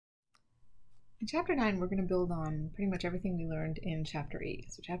In Chapter 9, we're going to build on pretty much everything we learned in Chapter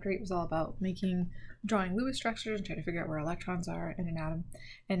 8. So Chapter 8 was all about drawing Lewis structures and trying to figure out where electrons are in an atom,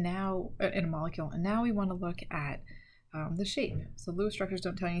 and now in a molecule. And now we want to look at the shape. So Lewis structures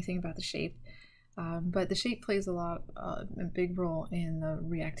don't tell you anything about the shape, but the shape plays a big role in the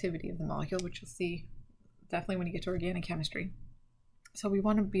reactivity of the molecule, which you'll see definitely when you get to organic chemistry. So we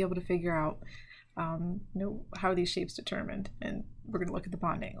want to be able to figure out how are these shapes determined, and we're going to look at the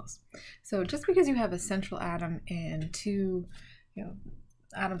bond angles. So just because you have a central atom and two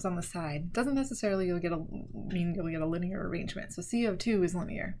atoms on the side doesn't necessarily mean you'll get a linear arrangement. So CO2 is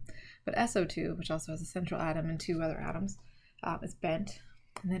linear, but SO2, which also has a central atom and two other atoms, is bent.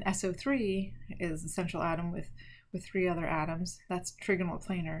 And then SO3 is a central atom with three other atoms. That's trigonal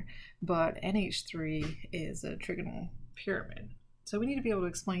planar, but NH3 is a trigonal pyramid. So we need to be able to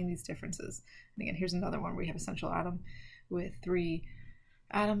explain these differences. And again, here's another one where you have a central atom with three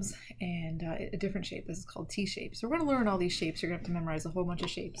atoms and a different shape. This is called T-shape. So we're going to learn all these shapes. You're going to have to memorize a whole bunch of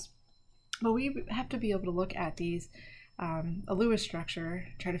shapes. But we have to be able to look at these, a Lewis structure,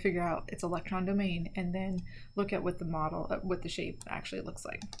 try to figure out its electron domain, and then look at what the shape actually looks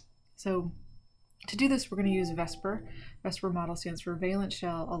like. So to do this, we're going to use VESPR. VESPR model stands for valence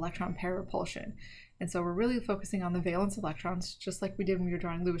shell electron pair repulsion. And so we're really focusing on the valence electrons, just like we did when we were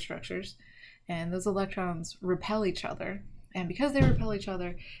drawing Lewis structures. And those electrons repel each other. And because they repel each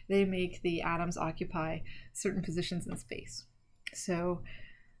other, they make the atoms occupy certain positions in space. So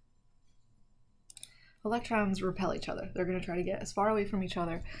electrons repel each other. They're going to try to get as far away from each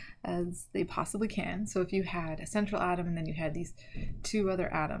other as they possibly can. So if you had a central atom and then you had these two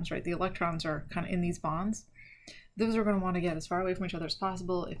other atoms, right, the electrons are kind of in these bonds. Those are going to want to get as far away from each other as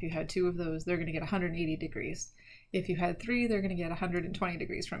possible. If you had two of those, they're going to get 180 degrees. If you had three, they're going to get 120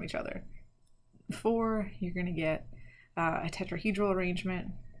 degrees from each other. Four, you're going to get a tetrahedral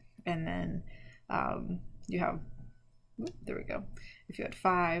arrangement, and then you have, there we go. If you had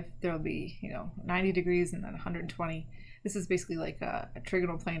five, there'll be 90 degrees and then 120. This is basically like a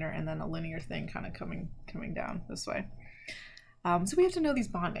trigonal planar and then a linear thing kind of coming down this way. So we have to know these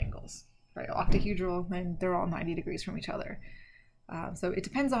bond angles. Right, octahedral, and they're all 90 degrees from each other. So it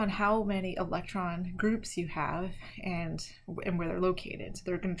depends on how many electron groups you have and where they're located. So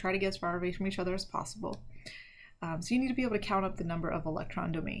they're going to try to get as far away from each other as possible. So you need to be able to count up the number of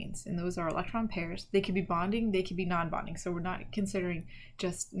electron domains, and those are electron pairs. They can be bonding, they can be non-bonding. So we're not considering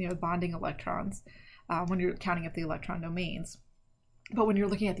just bonding electrons when you're counting up the electron domains. But when you're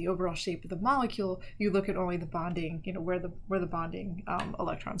looking at the overall shape of the molecule, you look at only the bonding, where the bonding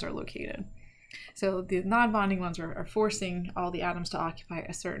electrons are located. So the non-bonding ones are forcing all the atoms to occupy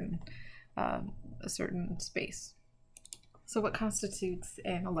a certain space. So what constitutes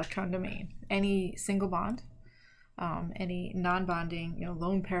an electron domain? Any single bond, any non-bonding,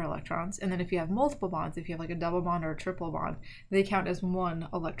 lone pair electrons, and then if you have multiple bonds, if you have like a double bond or a triple bond, they count as one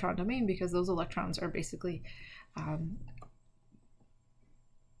electron domain because those electrons are basically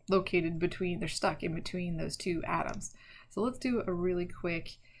they're stuck in between those two atoms. So let's do a really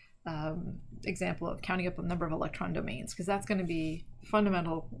quick example of counting up the number of electron domains, because that's going to be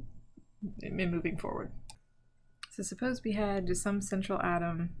fundamental in moving forward. So suppose we had just some central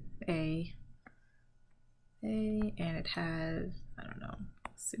atom A, and it had, I don't know,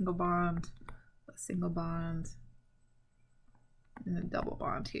 a single bond, and a double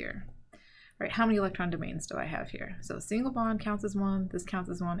bond here. Right, how many electron domains do I have here? So a single bond counts as one, this counts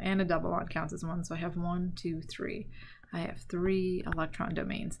as one, and a double bond counts as one. So I have 1, 2, 3. I have 3 electron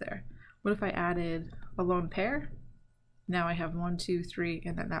domains there. What if I added a lone pair? Now I have 1, 2, 3,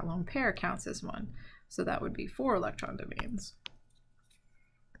 and then that lone pair counts as one. So that would be 4 electron domains.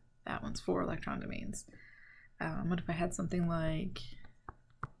 That one's 4 electron domains. What if I had something like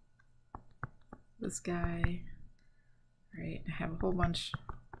this guy? Right, I have a whole bunch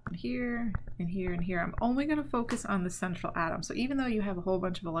here and here and here. I'm only going to focus on the central atom. So even though you have a whole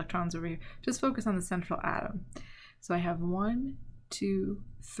bunch of electrons over here, just focus on the central atom. So I have 1, 2,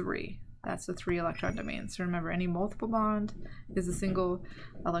 3. That's the 3 electron domains. So remember, any multiple bond is a single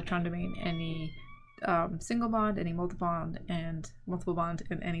electron domain. Any single bond, any multiple bond,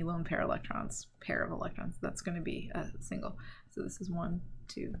 and any lone pair of electrons, that's going to be a single. So this is 1,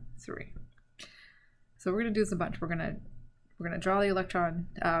 2, 3. So we're going to do this a bunch. We're going to draw the electron,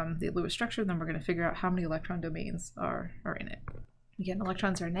 the Lewis structure, then we're going to figure out how many electron domains are in it. Again,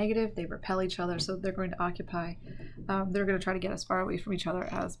 electrons are negative, they repel each other, so they're going to occupy, they're going to try to get as far away from each other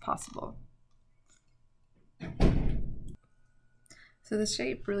as possible. So the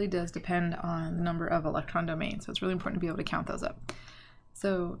shape really does depend on the number of electron domains, so it's really important to be able to count those up.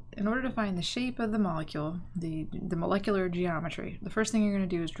 So in order to find the shape of the molecule, the molecular geometry, the first thing you're going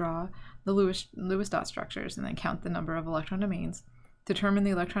to do is draw the Lewis dot structures and then count the number of electron domains, determine the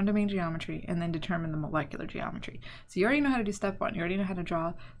electron domain geometry, and then determine the molecular geometry. So you already know how to do step one. You already know how to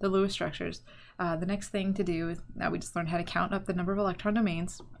draw the Lewis structures. The next thing to do is, now we just learned how to count up the number of electron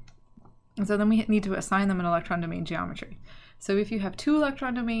domains. And so then we need to assign them an electron domain geometry. So if you have 2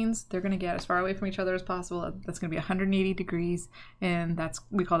 electron domains, they're going to get as far away from each other as possible. That's going to be 180 degrees, and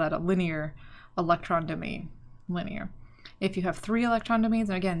we call that a linear electron domain. Linear. If you have 3 electron domains,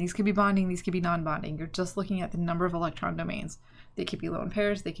 and again, these could be bonding, these could be non-bonding. You're just looking at the number of electron domains. They could be lone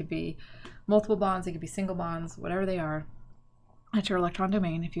pairs, they could be multiple bonds, they could be single bonds, whatever they are. That's your electron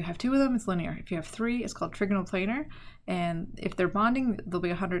domain. If you have 2 of them, it's linear. If you have 3, it's called trigonal planar. And if they're bonding, there'll be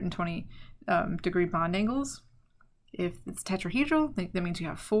 120 degree bond angles. If it's tetrahedral, that means you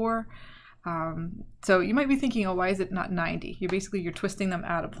have 4. So you might be thinking, oh, why is it not 90? You're twisting them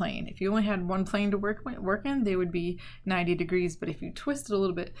out of plane. If you only had one plane to work in, they would be 90 degrees. But if you twist it a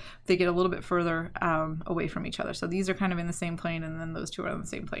little bit, they get a little bit further away from each other. So these are kind of in the same plane, and then those 2 are on the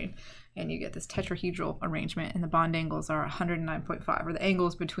same plane. And you get this tetrahedral arrangement, and the bond angles are 109.5, or the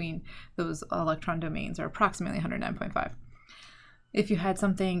angles between those electron domains are approximately 109.5. If you had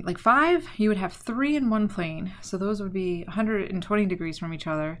something like 5, you would have 3 in one plane, so those would be 120 degrees from each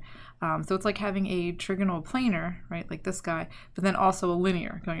other. So it's like having a trigonal planar, right, like this guy, but then also a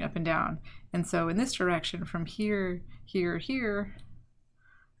linear going up and down. And so in this direction, from here, here,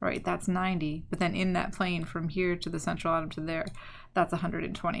 right, that's 90. But then in that plane, from here to the central atom to there, that's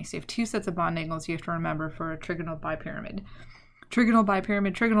 120. So you have 2 sets of bond angles you have to remember for a trigonal bipyramid. Trigonal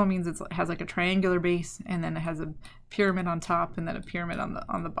bipyramid, trigonal means it has like a triangular base, and then it has a pyramid on top and then a pyramid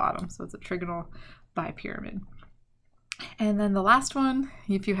on the bottom. So it's a trigonal bipyramid. And then the last one,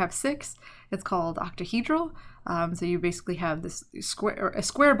 if you have 6, it's called octahedral. So you basically have this square, or a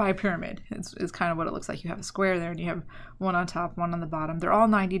square bipyramid is kind of what it looks like. You have a square there, and you have one on top, one on the bottom. They're all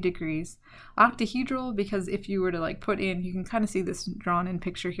 90 degrees. Octahedral, because if you were to like put in, you can kind of see this drawn in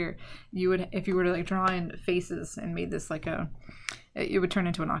picture here. You would, if you were to like draw in faces and made this like it would turn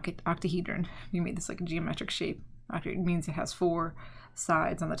into an octahedron. You made this like a geometric shape. It means it has 4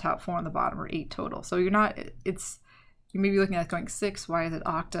 sides on the top, 4 on the bottom, or 8 total. So you're not, you may be looking at it going 6, why is it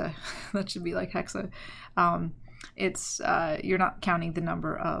octa? That should be like hexa. You're not counting the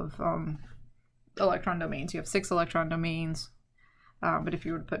number of electron domains. You have 6 electron domains, but if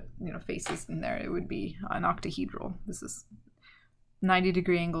you were to put faces in there, it would be an octahedral. This is 90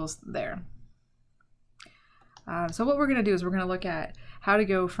 degree angles there. So what we're going to do is we're going to look at how to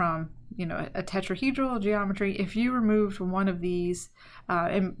go from a tetrahedral geometry. If you removed one of these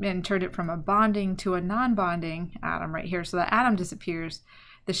and turned it from a bonding to a non-bonding atom right here, so the atom disappears,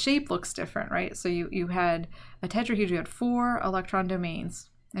 the shape looks different, right? So you had a tetrahedral, you had 4 electron domains,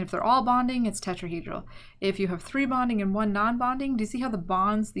 and if they're all bonding, it's tetrahedral. If you have 3 bonding and 1 non-bonding, do you see how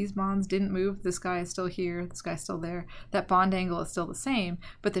these bonds didn't move? This guy is still here, this guy's still there. That bond angle is still the same,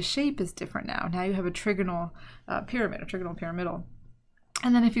 but the shape is different now. Now you have a trigonal pyramid, a trigonal pyramidal.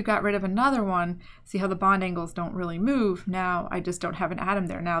 And then if you got rid of another one, see how the bond angles don't really move? Now I just don't have an atom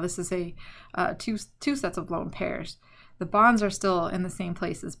there. Now this is a two sets of lone pairs. The bonds are still in the same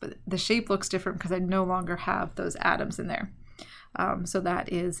places, but the shape looks different because I no longer have those atoms in there. So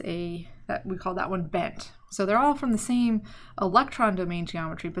that is we call that one bent. So they're all from the same electron domain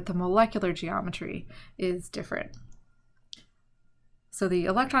geometry, but the molecular geometry is different. So the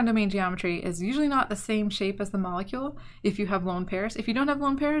electron domain geometry is usually not the same shape as the molecule if you have lone pairs. If you don't have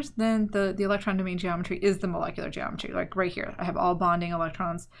lone pairs, then the electron domain geometry is the molecular geometry. Like right here, I have all bonding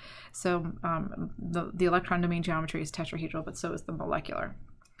electrons. So the electron domain geometry is tetrahedral, but so is the molecular.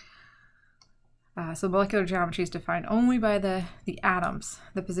 So molecular geometry is defined only by the atoms,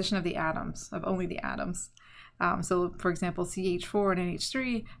 the position of the atoms, of only the atoms. So for example, CH4 and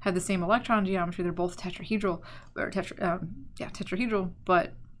NH3 have the same electron geometry. They're both tetrahedral, or tetrahedral,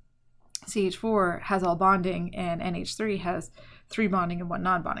 but CH4 has all bonding and NH3 has 3 bonding and 1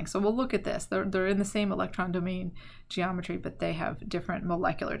 non-bonding. So we'll look at this. They're in the same electron domain geometry, but they have different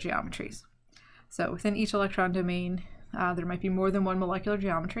molecular geometries. So within each electron domain, there might be more than one molecular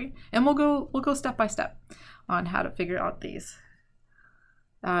geometry, and we'll go step by step on how to figure out these.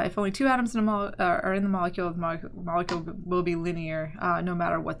 If only 2 atoms are in the molecule will be linear no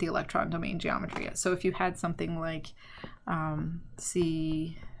matter what the electron domain geometry is. So if you had something like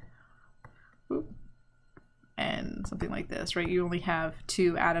C and something like this, right? You only have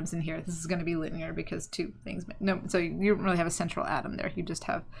 2 atoms in here. This is going to be linear because 2 things. No, so you don't really have a central atom there. You just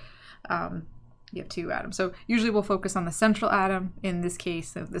have you have 2 atoms. So usually we'll focus on the central atom. In this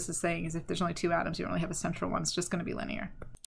case, if this is saying is if there's only 2 atoms, you only have a central one. It's just going to be linear.